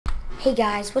Hey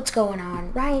guys, what's going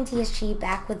on? Ryan TSG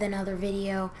back with another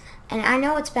video. And I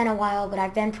know it's been a while, but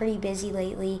I've been pretty busy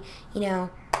lately. You know,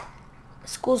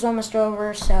 school's almost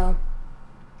over, so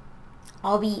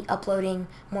I'll be uploading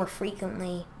more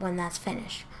frequently when that's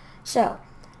finished. So,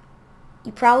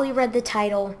 you probably read the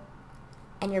title,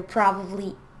 and you're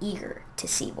probably eager to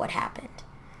see what happened.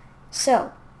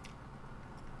 So,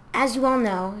 as you all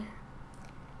know,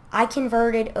 I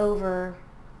converted over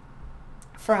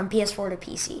from PS4 to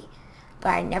PC, but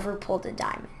I never pulled a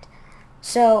diamond.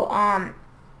 So, I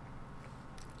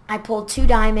pulled 2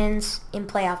 diamonds in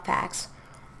playoff packs.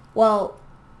 Well,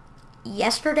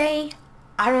 yesterday,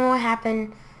 I don't know what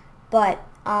happened, but,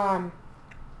 I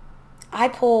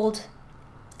pulled,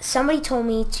 somebody told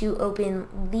me to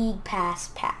open League Pass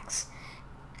packs,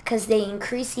 because they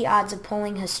increase the odds of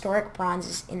pulling historic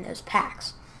bronzes in those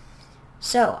packs.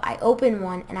 So, I opened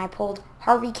one, and I pulled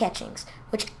Harvey Catchings,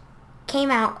 which came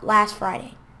out last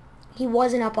Friday. He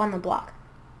wasn't up on the block.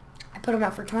 I put him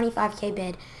up for 25K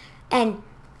bid, and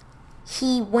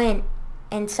he went,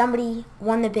 and somebody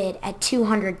won the bid at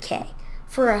 200K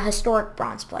for a historic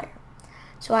bronze player.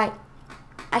 So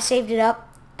I saved it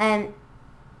up, and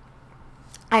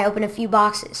I opened a few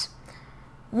boxes.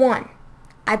 1,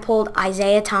 I pulled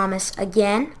Isaiah Thomas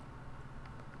again.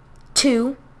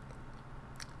 2,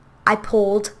 I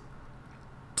pulled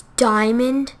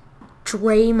Diamond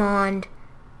Draymond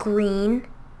Green.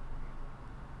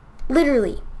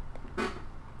 Literally,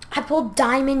 I pulled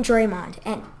Diamond Draymond,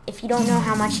 and if you don't know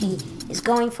how much he is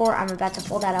going for, I'm about to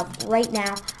pull that up right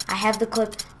now. I have the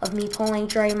clip of me pulling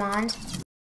Draymond.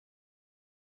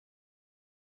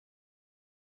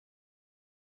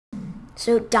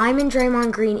 So Diamond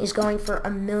Draymond Green is going for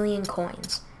 1,000,000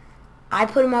 coins. I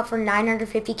put him up for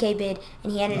 950K bid,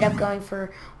 and he ended up going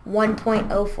for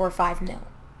 1.045 mil.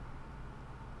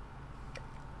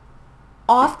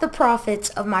 Off the profits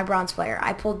of my bronze player,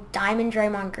 I pulled Diamond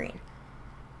Draymond Green.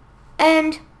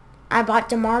 And I bought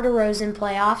DeMar DeRozan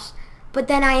playoffs, but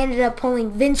then I ended up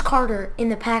pulling Vince Carter in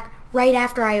the pack right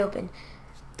after I opened.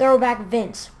 Throwback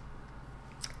Vince.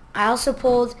 I also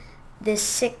pulled this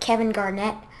sick Kevin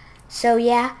Garnett. So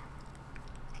yeah,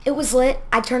 it was lit.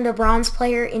 I turned a bronze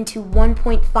player into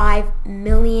 1.5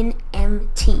 million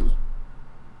MT.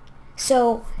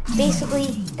 So basically,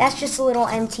 that's just a little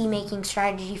MT making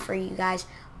strategy for you guys.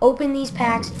 Open these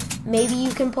packs. Maybe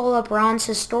you can pull a bronze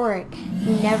historic.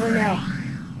 You never know.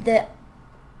 The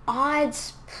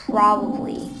odds,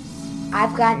 probably,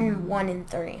 I've gotten 1 in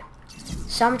 3.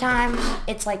 Sometimes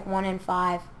it's like 1 in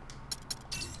 5.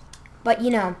 But you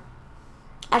know,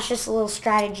 that's just a little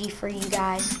strategy for you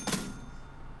guys.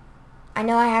 I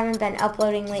know I haven't been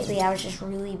uploading lately. I was just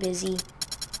really busy.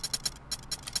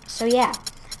 So yeah,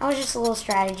 that was just a little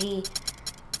strategy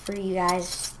for you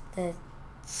guys. The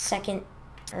second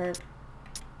or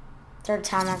third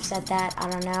time I've said that. I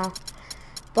don't know.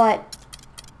 But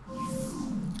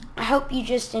I hope you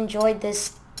just enjoyed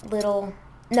this little...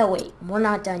 No, wait. We're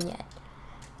not done yet.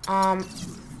 I'm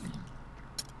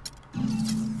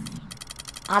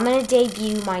going to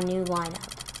debut my new lineup,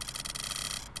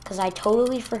 because I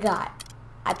totally forgot.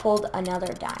 I pulled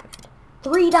another diamond.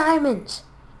 3 diamonds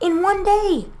in one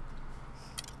day.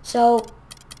 So,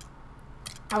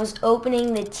 I was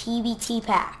opening the TBT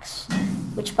packs,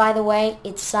 which, by the way,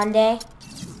 it's Sunday.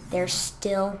 They're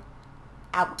still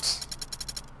out.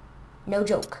 No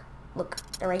joke. Look,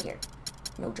 they're right here.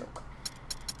 No joke.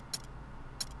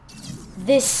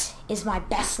 This is my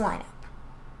best lineup.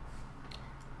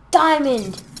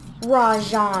 Diamond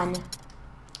Rajon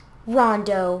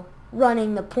Rondo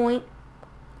running the point.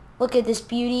 Look at this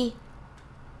beauty.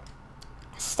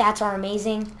 Stats are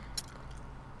amazing.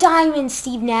 Diamond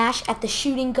Steve Nash at the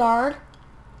shooting guard.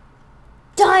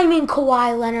 Diamond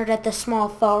Kawhi Leonard at the small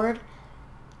forward.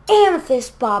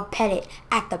 Amethyst Bob Pettit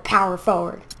at the power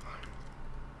forward.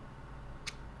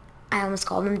 I almost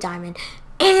called him Diamond.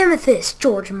 Amethyst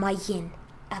George Mikan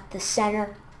at the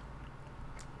center.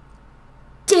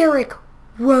 Derrick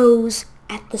Rose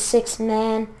at the 6th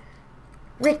man.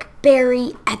 Rick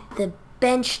Barry at the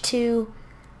bench 2.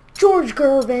 George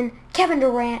Gervin, Kevin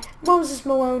Durant, Moses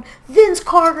Malone, Vince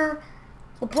Carter,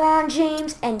 LeBron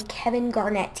James, and Kevin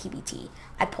Garnett TBT.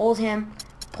 I pulled him,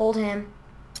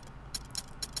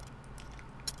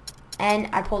 and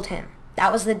I pulled him.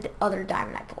 That was the other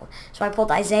diamond I pulled. So I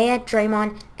pulled Isaiah,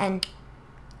 Draymond, and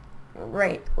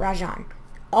Rajon.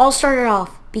 All started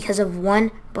off because of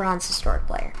 1 bronze historic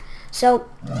player. So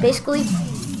basically,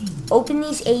 open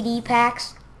these AD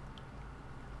packs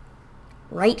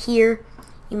right here.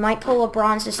 You might pull a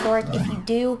bronze historic. If you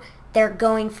do, they're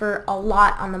going for a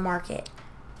lot on the market.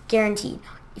 Guaranteed.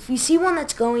 if you see one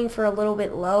that's going for a little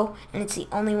bit low and it's the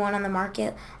only one on the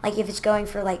market, like if it's going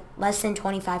for like less than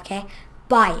 25K,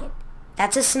 buy it.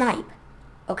 That's a snipe,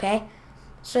 okay?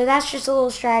 So that's just a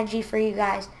little strategy for you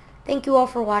guys. Thank you all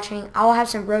for watching. I will have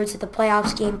some Roads to the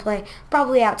Playoffs gameplay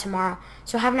probably out tomorrow.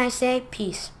 So have a nice day.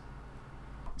 Peace.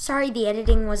 Sorry the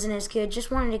editing wasn't as good.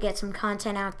 Just wanted to get some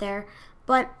content out there.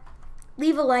 But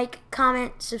leave a like,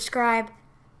 comment, subscribe,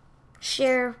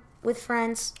 share with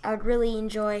friends. I would really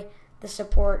enjoy the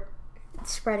support,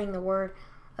 spreading the word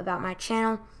about my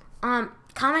channel.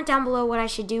 Comment down below what I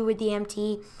should do with the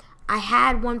MT. I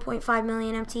had 1.5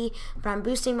 million MT, but I'm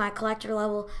boosting my collector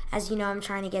level. As you know, I'm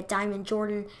trying to get Diamond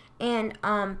Jordan, and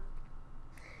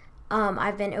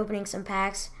I've been opening some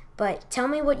packs. But tell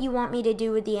me what you want me to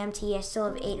do with the MT. I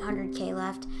still have 800K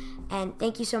left, and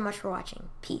thank you so much for watching.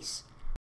 Peace.